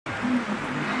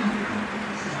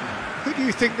Who do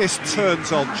you think this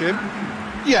turns on, Jim?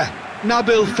 Yeah,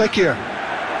 Nabil Fekir.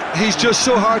 He's just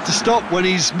so hard to stop when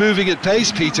he's moving at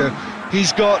pace, Peter.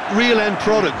 He's got real end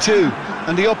product too,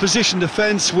 and the opposition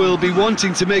defence will be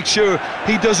wanting to make sure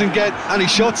he doesn't get any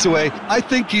shots away. I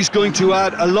think he's going to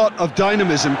add a lot of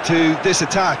dynamism to this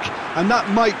attack, and that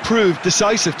might prove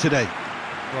decisive today.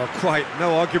 Well, quite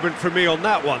no argument from me on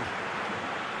that one.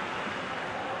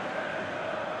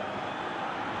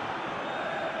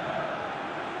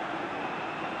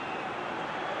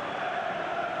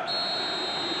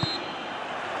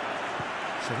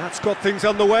 So that's got things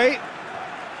underway.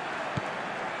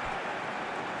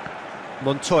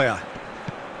 Montoya.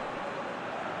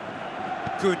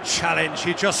 Good challenge,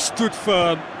 he just stood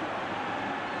firm.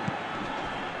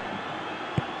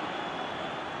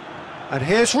 And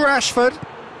here's Rashford.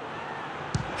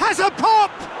 Has a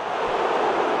pop!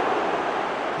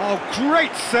 Oh,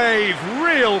 great save,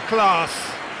 real class.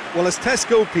 Well, as tests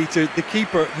go, Peter, the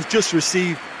keeper has just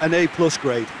received an A+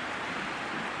 grade.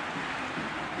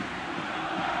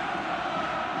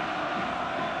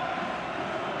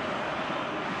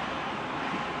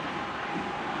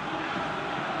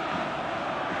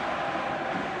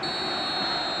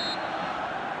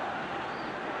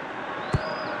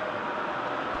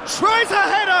 Tries a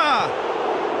header!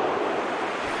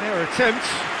 Their attempt,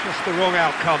 just the wrong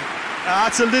outcome.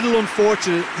 That's a little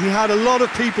unfortunate. He had a lot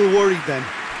of people worried then.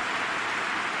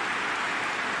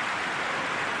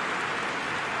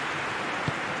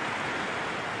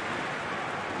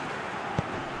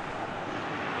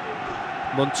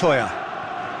 Montoya.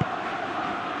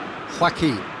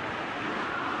 Joaquin.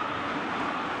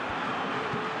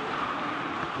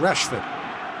 Rashford.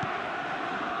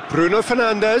 Bruno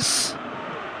Fernandes.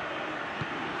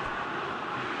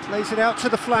 Plays it out to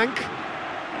the flank.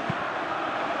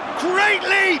 Great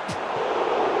leap!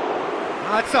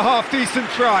 That's a half-decent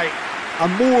try. A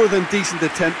more than decent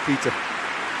attempt, Peter.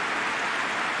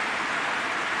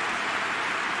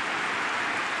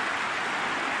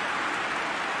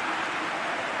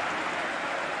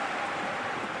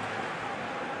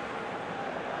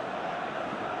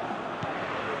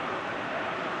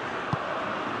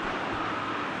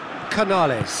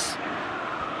 Canales.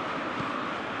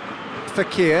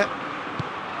 Fekir.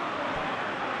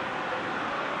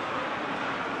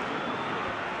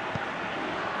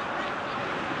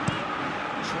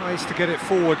 Tries to get it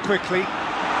forward quickly.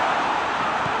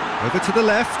 Over to the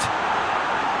left.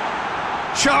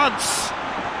 Chance!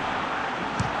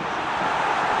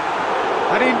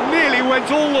 And he nearly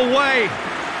went all the way.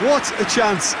 What a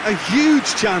chance, a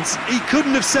huge chance. He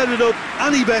couldn't have set it up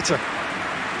any better.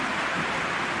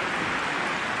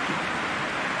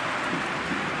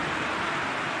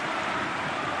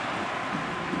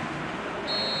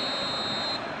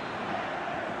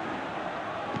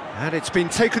 And it's been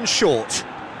taken short.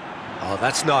 Oh,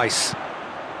 that's nice.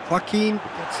 Joaquin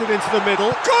gets it into the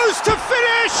middle. Goes to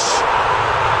finish!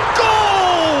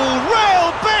 Goal!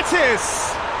 Real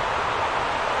Betis!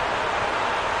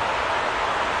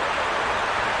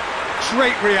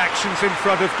 Great reactions in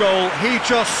front of goal. He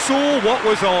just saw what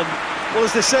was on. Well,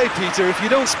 as they say, Peter, if you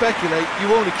don't speculate, you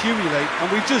won't accumulate.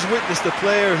 And we've just witnessed a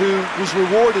player who was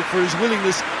rewarded for his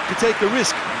willingness to take a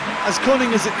risk, as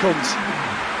cunning as it comes.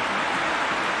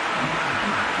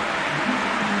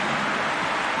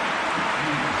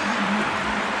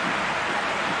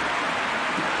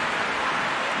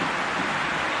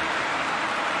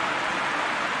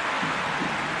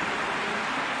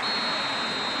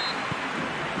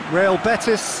 Real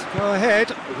Betis go ahead,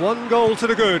 1 goal to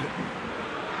the good.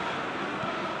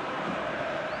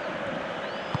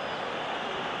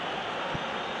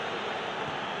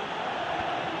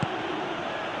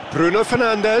 Bruno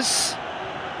Fernandes.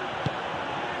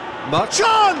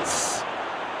 Chance!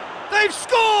 They've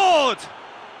scored!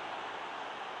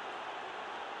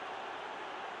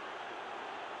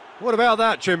 What about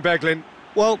that, Jim Beglin?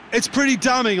 Well, it's pretty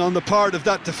damning on the part of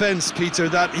that defence, Peter,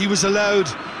 that he was allowed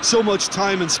so much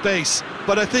time and space.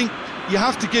 But I think you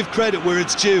have to give credit where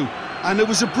it's due, and it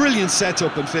was a brilliant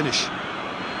set-up and finish.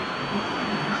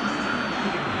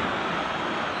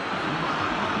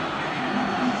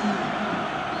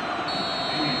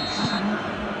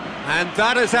 And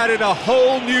that has added a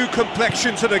whole new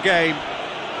complexion to the game.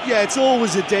 Yeah, it's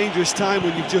always a dangerous time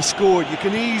when you've just scored. You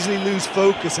can easily lose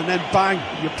focus and then bang,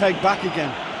 you're pegged back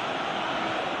again.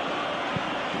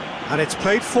 And it's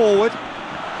played forward.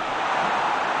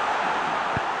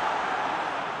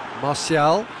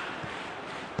 Martial.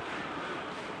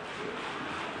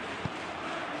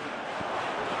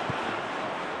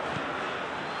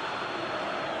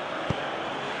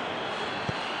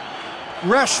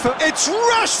 Rashford. It's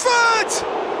Rashford!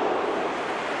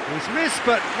 He's missed,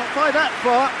 but not by that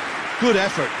far. Good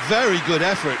effort, very good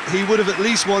effort. He would have at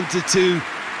least wanted to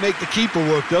make the keeper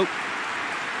work, though.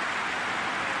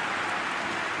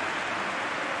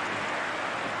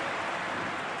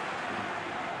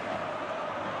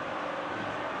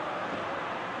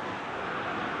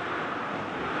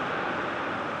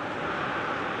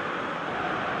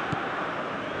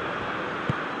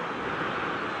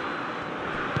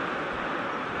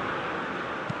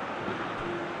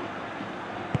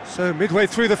 So midway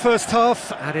through the first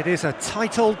half, and it is a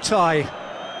tight old tie.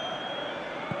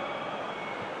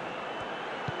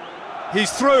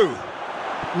 He's through.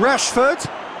 Rashford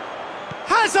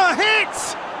has a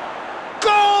hit!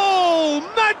 Goal!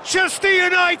 Manchester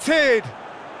United!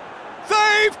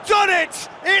 They've done it!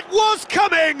 It was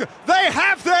coming! They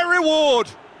have their reward!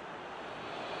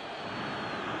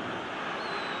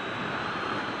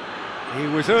 He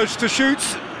was urged to shoot,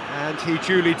 and he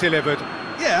duly delivered.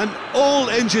 Yeah, and all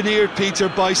engineered, Peter,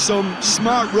 by some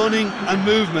smart running and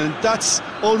movement. That's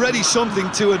already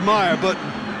something to admire, but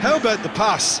how about the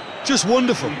pass? Just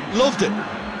wonderful. Loved it.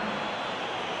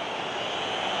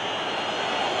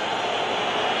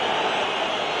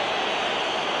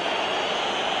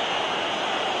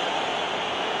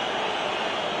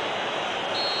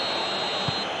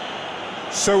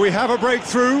 So we have a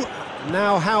breakthrough.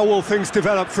 Now how will things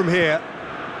develop from here?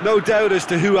 No doubt as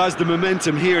to who has the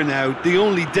momentum here now. The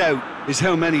only doubt is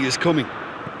how many is coming.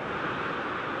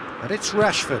 And it's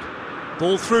Rashford.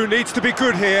 Ball through needs to be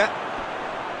good here.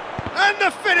 And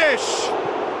the finish!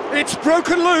 It's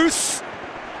broken loose.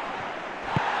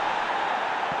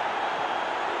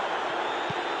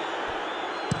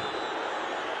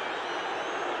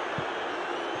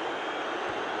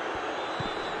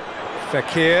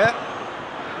 Fekir.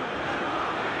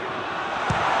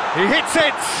 He hits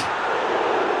it!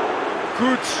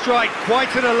 Good strike,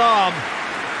 quite an alarm.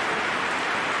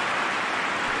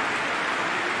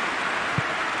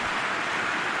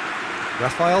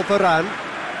 Rafael Varane.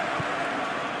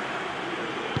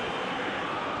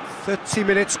 30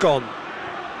 minutes gone.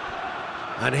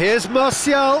 And here's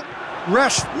Martial.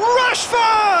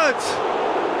 Rashford!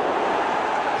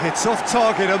 It's off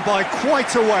target and by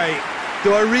quite a way.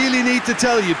 Do I really need to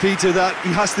tell you, Peter, that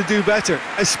he has to do better,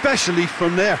 especially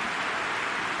from there?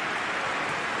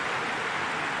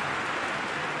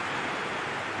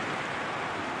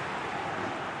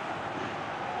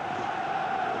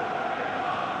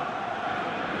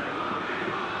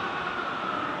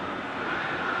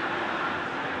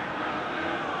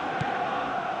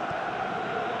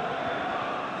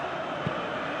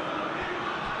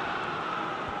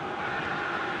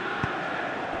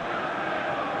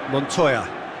 Montoya.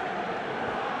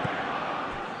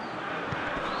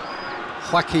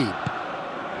 Joaquin.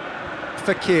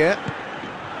 Fekir.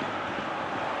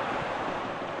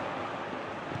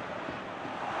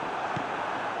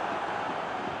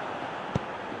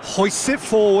 Hoists it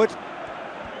forward.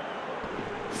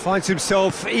 Finds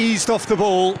himself eased off the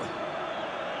ball.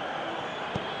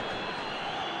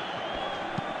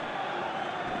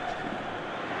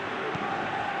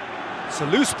 It's a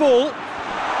loose ball.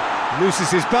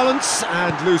 Loses his balance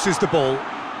and loses the ball.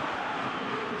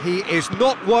 He is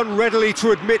not one readily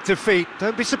to admit defeat.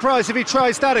 Don't be surprised if he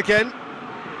tries that again.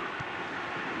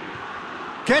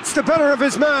 Gets the better of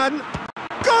his man.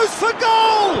 Goes for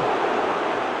goal!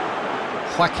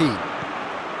 Joaquin.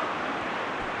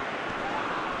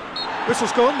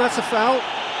 Whistle's gone, that's a foul.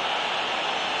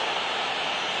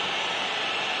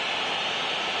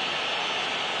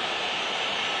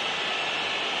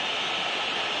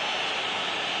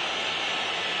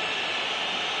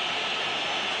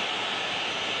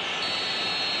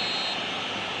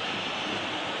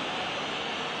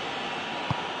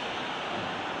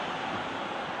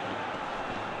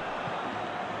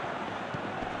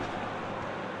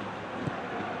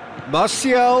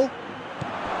 Martial.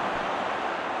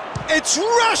 It's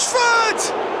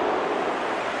Rashford!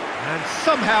 And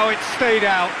somehow it stayed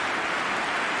out.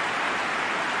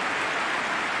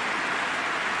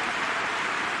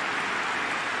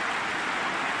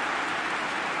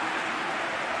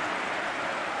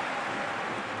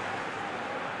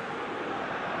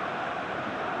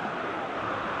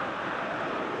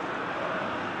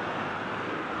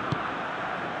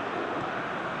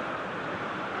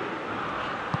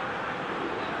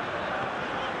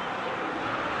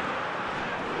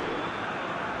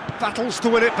 Battles to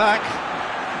win it back.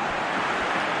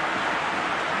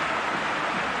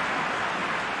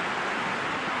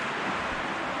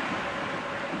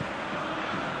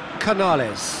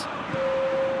 Canales.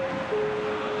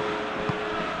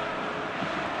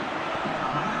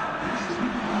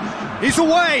 He's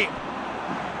away.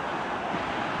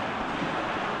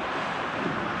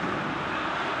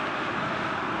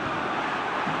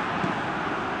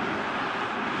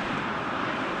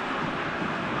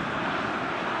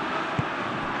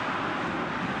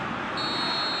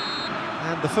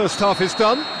 first half is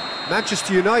done.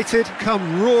 Manchester United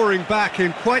come roaring back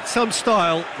in quite some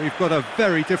style. We've got a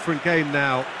very different game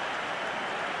now.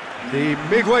 The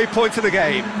midway point of the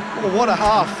game. Well, what a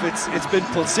half. It's been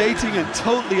pulsating and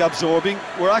totally absorbing.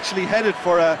 We're actually headed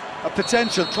for a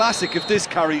potential classic if this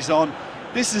carries on.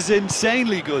 This is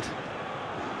insanely good.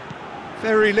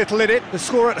 Very little in it. The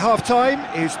score at half-time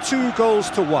is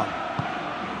 2-1.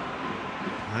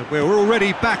 And we're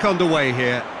already back underway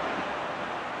here.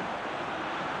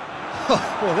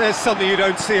 Well, there's something you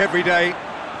don't see every day.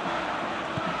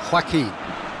 Joaquin.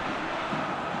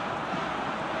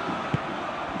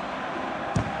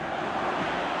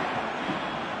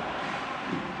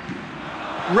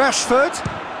 Rashford!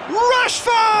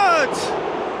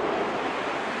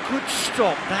 Good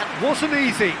stop, that wasn't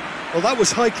easy. Well, that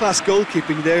was high-class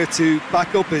goalkeeping there to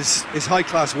back up his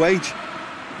high-class wage.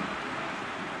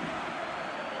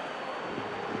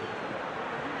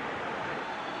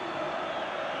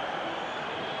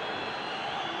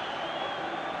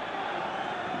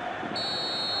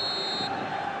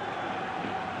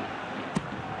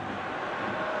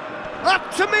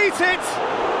 Up to meet it!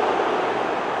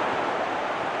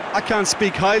 I can't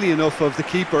speak highly enough of the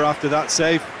keeper after that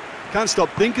save. Can't stop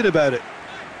thinking about it.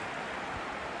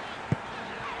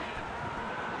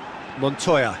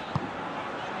 Montoya.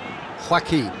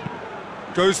 Joaquin.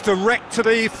 Goes direct to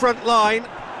the front line.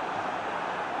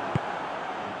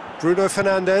 Bruno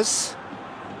Fernandes.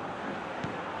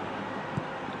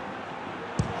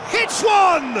 Hits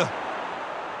one!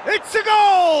 It's a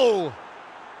goal!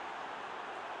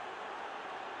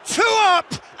 2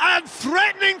 up and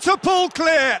threatening to pull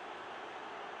clear.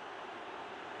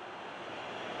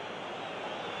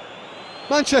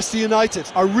 Manchester United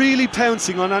are really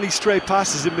pouncing on any stray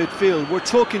passes in midfield. We're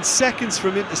talking seconds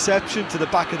from interception to the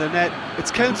back of the net.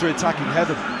 It's counter-attacking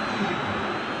heaven.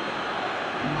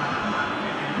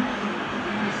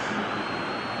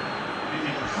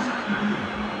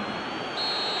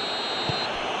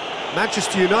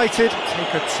 Manchester United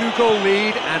take a 2-goal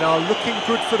lead and are looking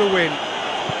good for the win.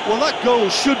 Well, that goal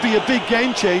should be a big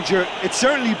game changer. It's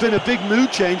certainly been a big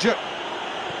mood changer.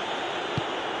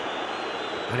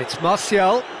 And it's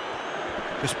Martial.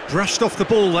 Just brushed off the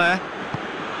ball there.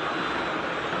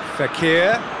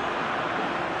 Fekir.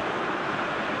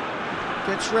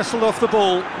 Gets wrestled off the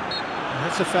ball.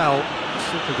 That's a foul.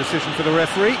 Simple decision for the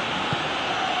referee.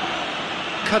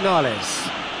 Canales.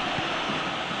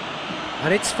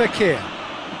 And it's Fekir.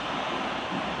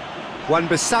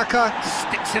 Wan-Bissaka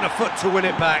sticks in a foot to win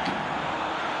it back.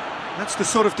 That's the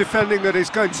sort of defending that is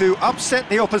going to upset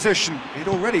the opposition. It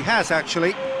already has,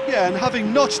 actually. Yeah, and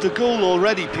having notched a goal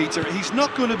already, Peter, he's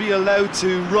not going to be allowed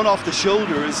to run off the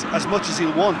shoulder as much as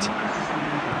he'll want.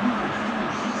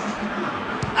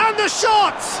 And the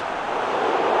shot!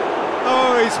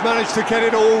 Oh, he's managed to get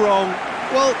it all wrong.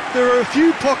 Well, there are a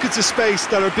few pockets of space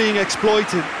that are being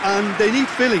exploited, and they need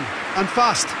filling, and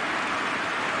fast.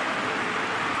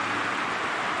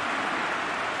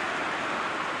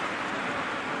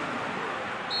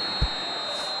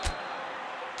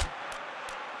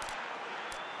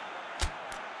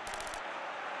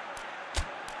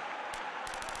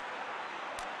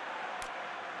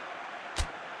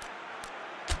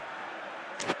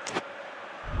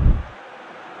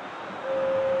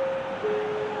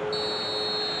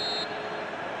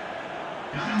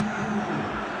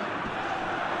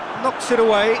 Knocks it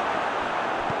away.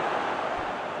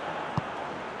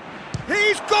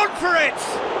 He's gone for it!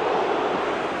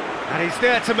 And he's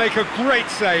there to make a great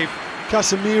save.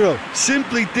 Casemiro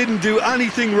simply didn't do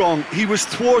anything wrong. He was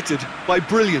thwarted by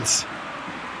brilliance.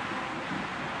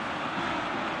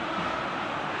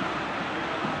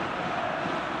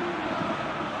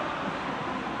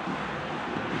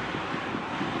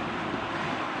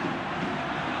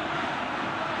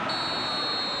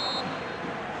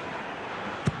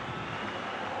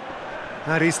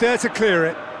 And he's there to clear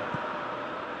it.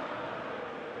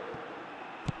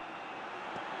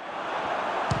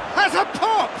 Has a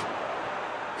pop!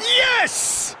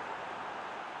 Yes!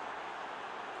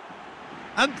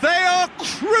 And they are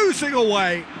cruising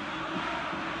away.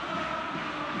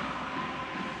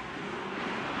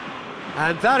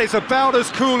 And that is about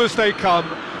as cool as they come.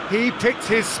 He picked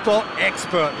his spot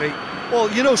expertly.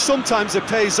 Well, you know, sometimes it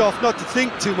pays off not to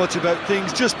think too much about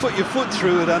things, just put your foot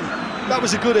through it, and that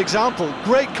was a good example.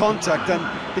 Great contact, and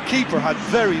the keeper had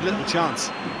very little chance.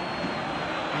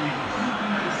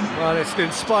 Well, it's an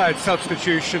inspired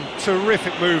substitution.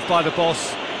 Terrific move by the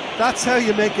boss. That's how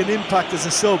you make an impact as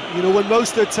a sub. You know, when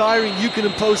most are tiring, you can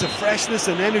impose a freshness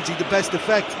and energy to best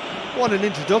effect. What an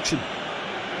introduction.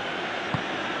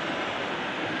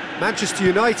 Manchester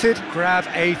United grab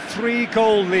a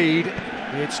 3-goal lead.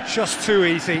 It's just too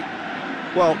easy.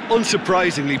 Well,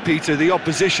 unsurprisingly, Peter, the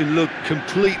opposition look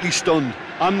completely stunned.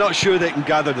 I'm not sure they can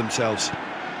gather themselves.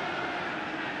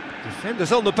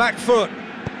 Defenders on the back foot.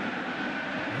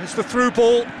 There's the through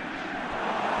ball.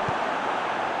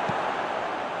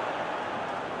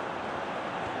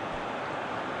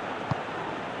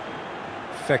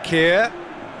 Fekir.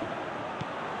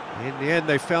 In the end,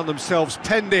 they found themselves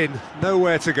penned in,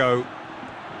 nowhere to go.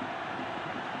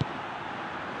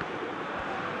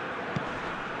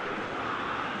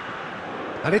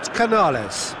 And it's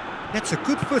Canales. Gets a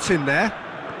good foot in there.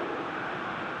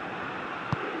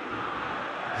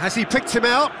 Has he picked him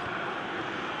out?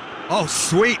 Oh,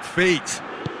 sweet feet.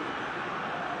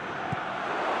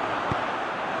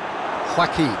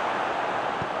 Joaquin.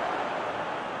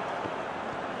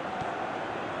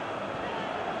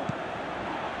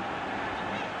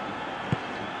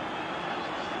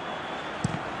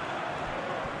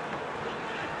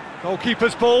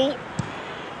 Goalkeeper's ball.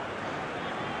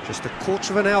 Just a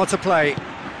quarter of an hour to play.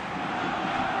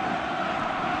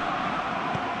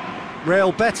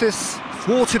 Real Betis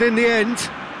thwarted in the end.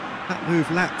 That move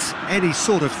lacked any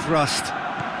sort of thrust.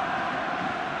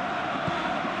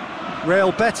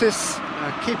 Real Betis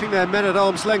keeping their men at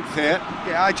arm's length here.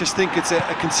 Yeah, I just think it's a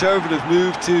conservative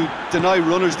move to deny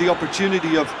runners the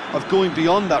opportunity of going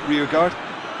beyond that rear guard.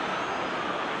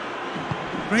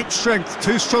 Great strength,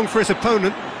 too strong for his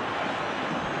opponent.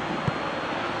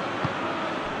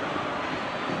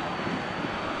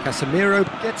 Casemiro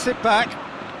gets it back.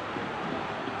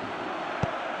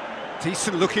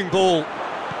 Decent looking ball.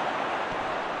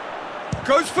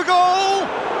 Goes for goal!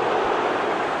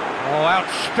 Oh,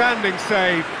 outstanding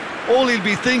save. All he'll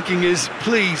be thinking is,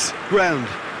 please, ground,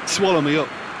 swallow me up.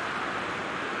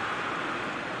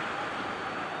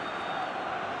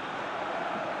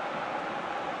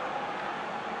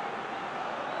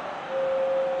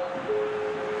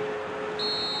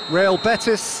 Real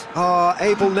Betis are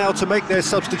able now to make their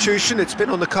substitution. It's been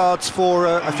on the cards for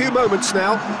a few moments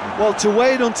now. Well, to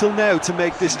wait until now to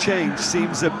make this change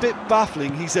seems a bit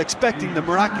baffling. He's expecting the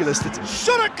miraculous to...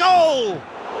 Shot at goal!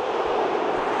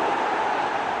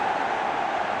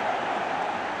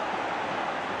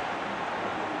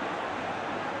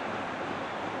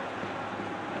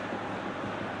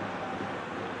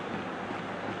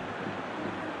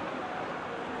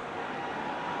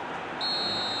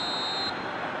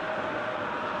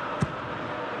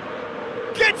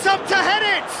 Gets up to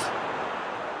head it!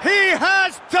 He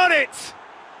has done it!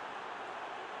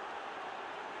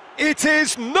 It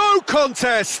is no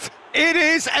contest! It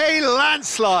is a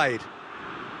landslide!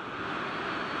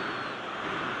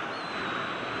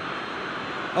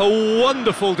 A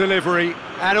wonderful delivery,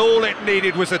 and all it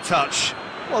needed was a touch.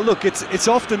 Well, look, it's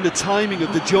often the timing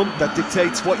of the jump that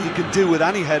dictates what you can do with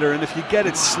any header, and if you get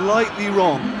it slightly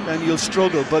wrong, then you'll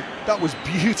struggle, but that was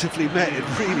beautifully met, it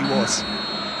really was.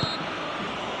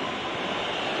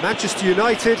 Manchester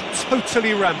United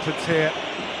totally rampant here.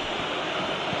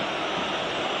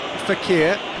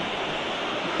 Fekir.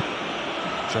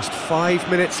 Just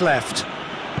 5 minutes left.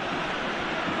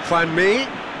 Juan Mi,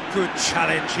 good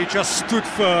challenge, he just stood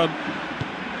firm.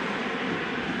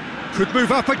 Could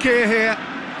move up a gear here.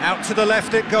 Out to the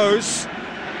left it goes.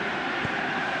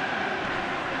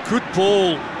 Good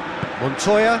ball.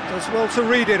 Montoya does well to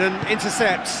read it and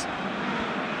intercepts.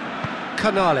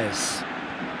 Canales.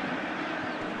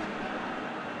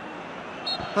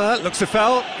 Looks a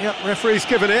foul. Yep, referee's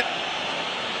given it.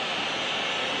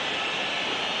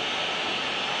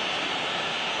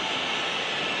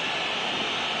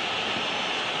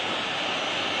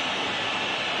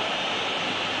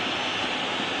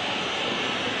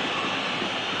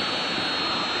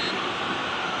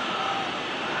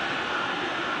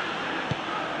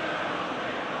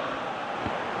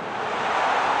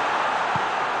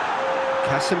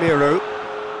 Casemiro.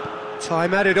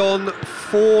 Time added on,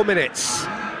 4 minutes.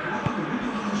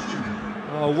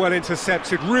 Oh, well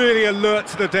intercepted, really alert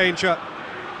to the danger.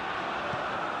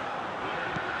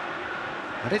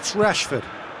 And it's Rashford.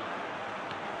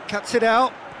 Cuts it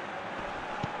out.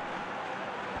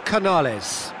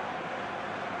 Canales.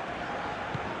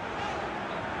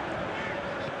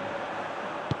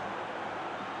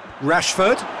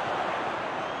 Rashford.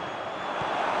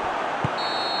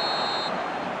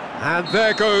 And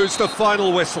there goes the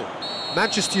final whistle.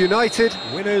 Manchester United,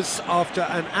 winners after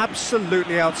an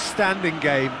absolutely outstanding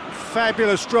game.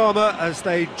 Fabulous drama as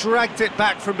they dragged it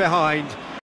back from behind.